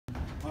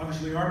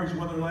Obviously, Army's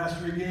won their last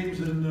 3 games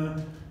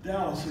in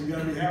Dallas, so you got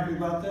to be happy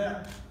about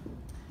that.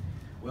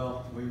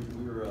 Well, we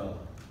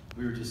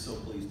were just so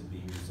pleased to be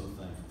here, so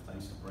thankful.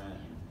 Thanks to Brent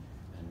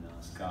and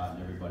Scott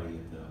and everybody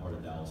at the Heart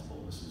of Dallas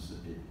Bowl.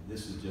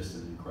 This was just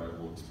an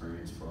incredible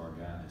experience for our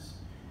guys.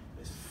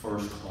 It's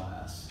first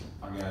class.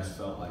 Our guys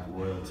felt like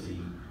royalty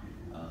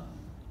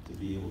to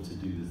be able to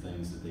do the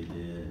things that they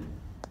did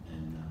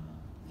and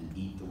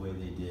eat the way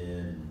they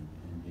did,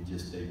 and they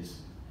just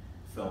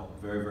felt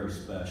very, very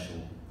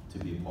special to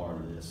be a part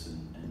of this,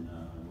 and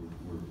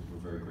we're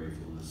very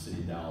grateful. The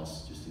city of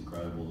Dallas, just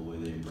incredible the way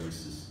they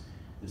embraced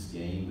this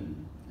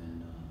game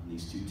and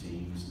these 2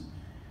 teams.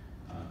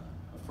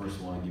 I first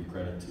want to give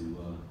credit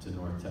to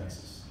North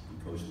Texas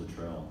and Coach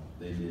Luttrell.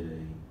 They did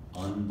an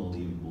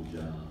unbelievable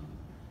job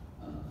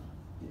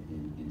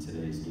in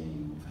today's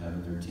game of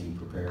having their team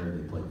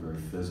prepared. They played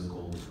very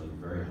physical, they played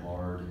very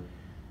hard.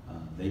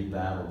 They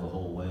battled the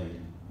whole way.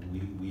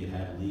 We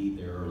had a lead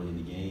there early in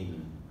the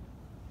game,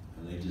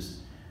 and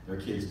their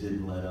kids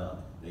didn't let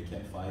up. They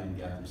kept fighting,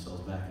 got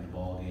themselves back in the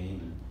ball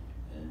game,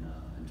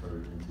 and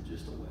turned it into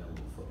just a whale of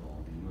a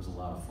football game. It was a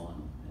lot of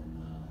fun,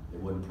 and it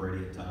wasn't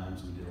pretty at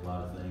times. We did a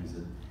lot of things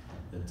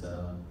that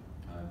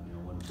I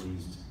wasn't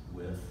pleased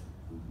with.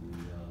 We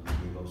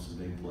gave up some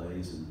big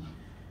plays, and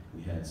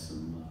we had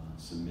some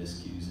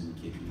miscues in the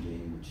kicking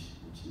game,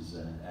 which is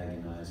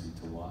agonizing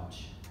to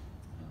watch.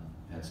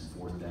 Had some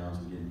 4th downs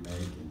we didn't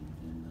make,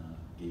 and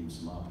gave them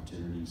some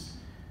opportunities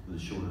with a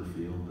shorter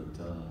field.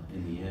 But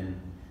in the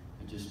end,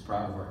 I'm just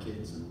proud of our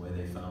kids and the way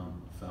they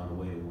found a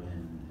way to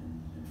win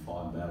and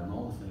fought and battled, and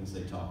all the things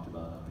they talked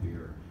about up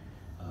here.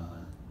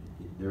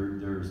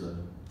 There's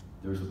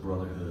a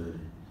brotherhood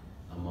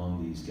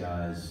among these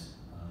guys,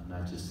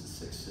 not just the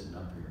 6 sitting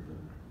up here,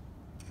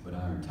 but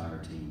our entire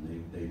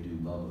team. They do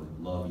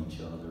love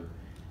each other,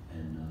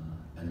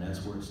 and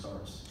that's where it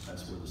starts.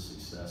 That's where the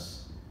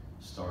success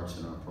starts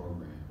in our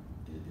program.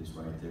 It is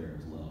right there,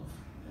 is love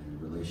and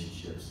the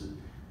relationships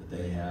that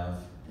they have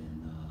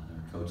and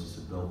our coaches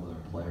have built with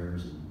our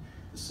players, and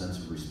the sense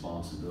of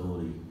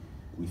responsibility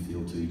we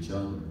feel to each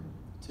other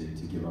to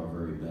give our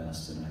very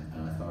best. And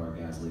I thought our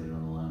guys laid it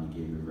on the line and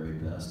gave their very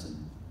best.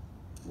 And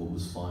what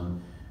was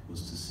fun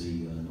was to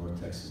see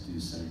North Texas do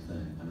the same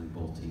thing. I think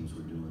both teams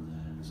were doing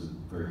that, and it was a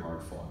very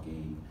hard-fought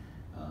game,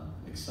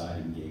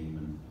 exciting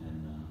game,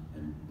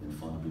 and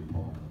fun to be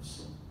part of.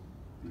 So,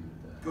 leave it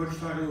at that. Coach,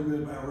 talk a little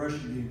bit about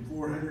rushing game.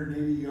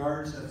 480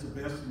 yards, that's the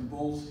best in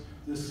Bolts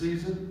this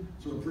season.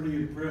 So a pretty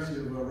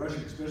impressive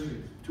rushing,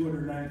 especially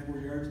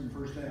 294 yards in the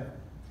first half.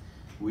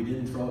 We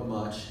didn't throw it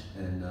much,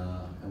 and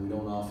we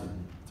don't often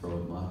throw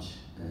it much.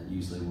 And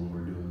usually when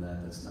we're doing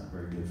that, that's not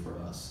very good for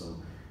us. So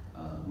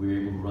we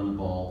were able to run the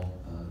ball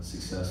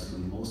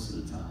successfully most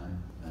of the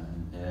time.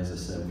 And as I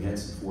said, we had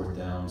some 4th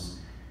downs.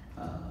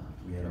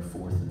 We had a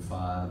 4th and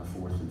 5, and a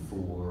 4th and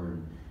 4,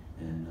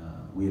 and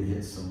we had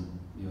hit some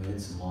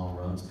long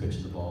runs,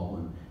 pitching the ball,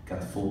 and got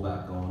the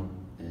fullback going.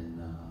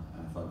 And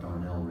I thought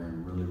Darnell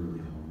ran really, really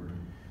hard.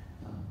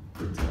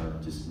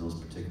 But just in those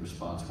particular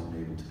spots, weren't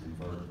able to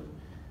convert. But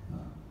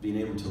being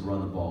able to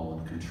run the ball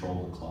and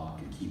control the clock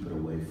and keep it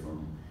away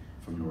from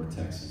North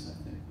Texas,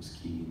 I think, was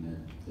key.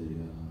 And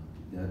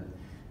that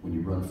when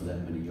you run for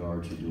that many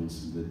yards, you're doing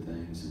some good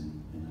things,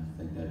 and I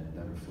think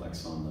that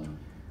reflects on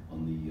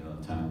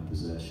the time of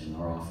possession.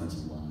 Our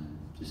offensive line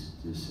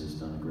just has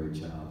done a great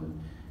job,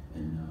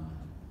 and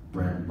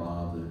Brent and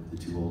Bob, the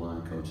 2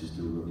 O-line coaches,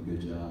 do a really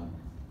good job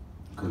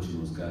coaching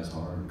those guys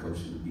hard and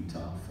coaching them to be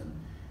tough.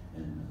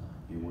 And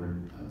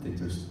I think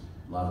there's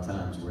a lot of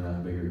times we're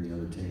not bigger than the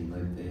other team.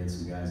 They had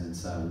some guys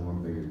inside we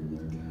weren't bigger than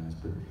the other guys,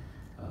 but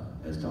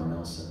as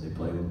Darnell said, they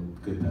play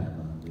with good pad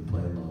line, they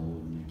play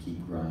low, and they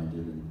keep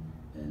grinding,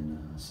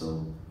 and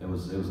so it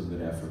was a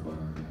good effort by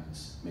our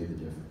guys. Made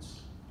the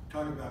difference.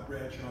 Talk about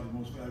Bradshaw, the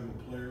most valuable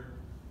player.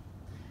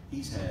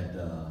 He's had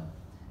a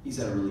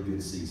really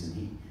good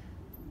season.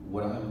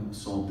 What I'm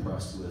so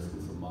impressed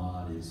with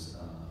Ahmad is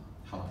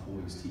how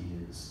poised he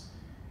is.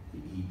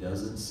 He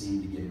doesn't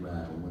seem to get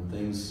rattled when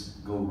things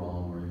go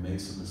wrong or he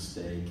makes a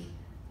mistake.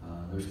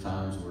 There's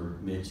times where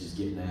Mitch is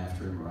getting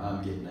after him, or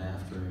I'm getting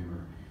after him,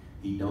 or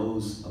he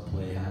knows a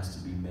play has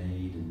to be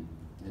made,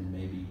 and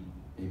maybe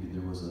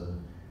there was a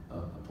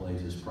play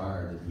just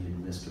prior that he had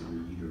missed a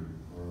read, or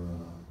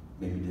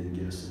maybe didn't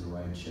get us in the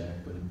right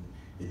check, but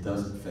it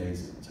doesn't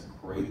faze him. It's a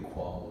great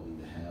quality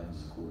to have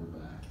as a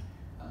quarterback,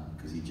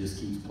 because he just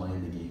keeps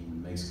playing the game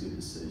and makes good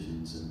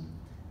decisions, and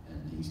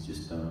he's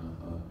just done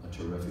a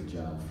terrific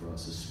job for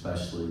us,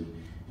 especially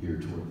here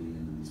toward the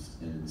end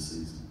of the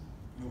season.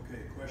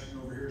 Okay, question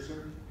over here,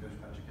 sir. Coach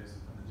Patrick Casey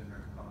from the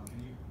Denver column. Can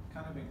you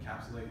kind of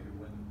encapsulate your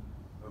win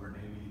over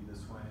Navy this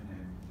win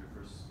and your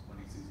first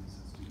winning season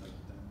since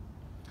 2010?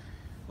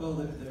 Well,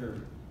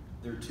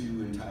 they're 2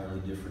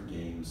 entirely different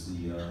games.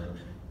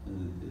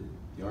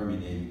 The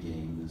Army-Navy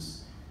game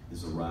is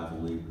a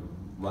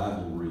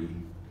rivalry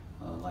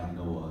like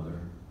no other,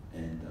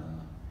 and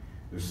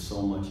there's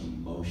so much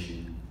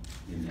emotion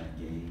in that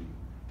game,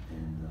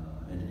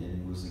 and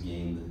it was a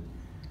game that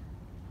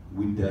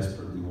we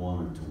desperately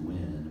wanted to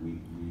win.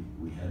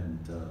 We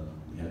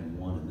hadn't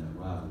won in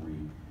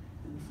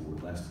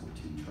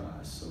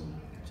guys. So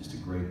just a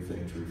great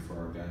victory for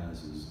our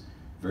guys. It was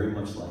very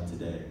much like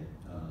today.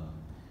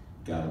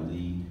 Got a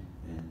lead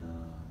and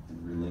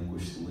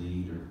relinquished the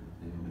lead, or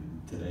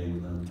today we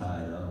let them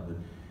tie it up,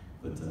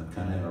 but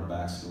kind of had our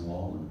backs to the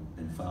wall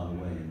and found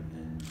a way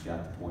and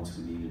got the points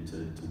we needed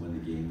to win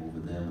the game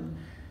over them.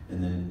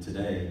 And then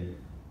today,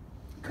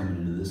 coming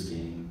into this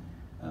game,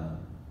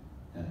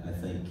 I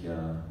think,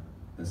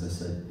 as I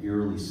said,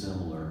 eerily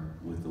similar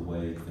with the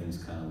way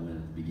things kind of went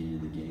at the beginning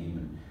of the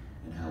game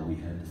and how we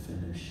had to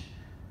finish.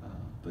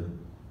 But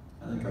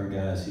I think our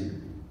guys here,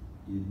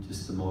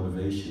 just the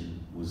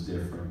motivation was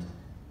different.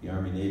 The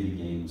Army-Navy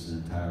game is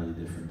an entirely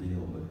different deal,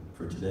 but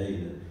for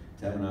today,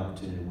 to have an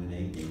opportunity to win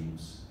 8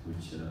 games,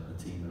 which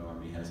a team at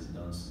Army hasn't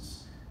done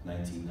since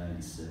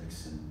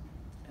 1996,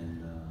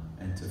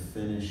 and to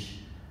finish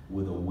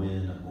with a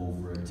win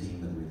over a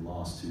team that we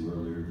lost to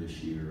earlier this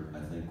year, I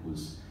think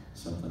was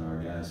something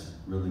our guys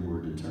really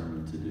were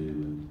determined to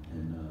do,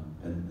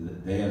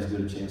 and they had as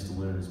good a chance to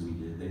win it as we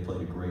did. They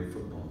played a great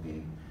football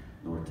game,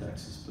 North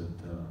Texas, but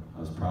I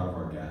was proud of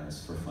our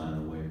guys for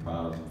finding a way,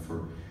 proud of them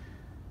for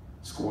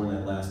scoring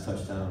that last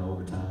touchdown in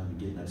overtime and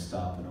getting that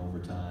stop in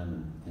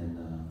overtime and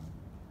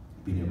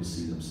being able to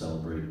see them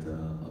celebrate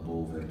a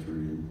bowl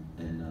victory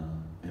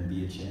and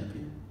be a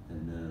champion.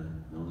 And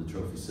the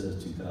trophy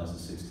says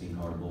 2016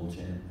 Heart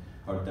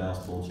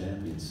Dallas Bowl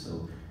champions.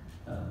 So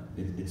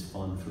it's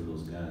fun for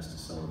those guys to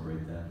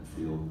celebrate that and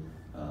feel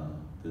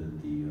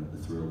the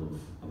thrill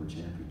of a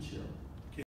championship.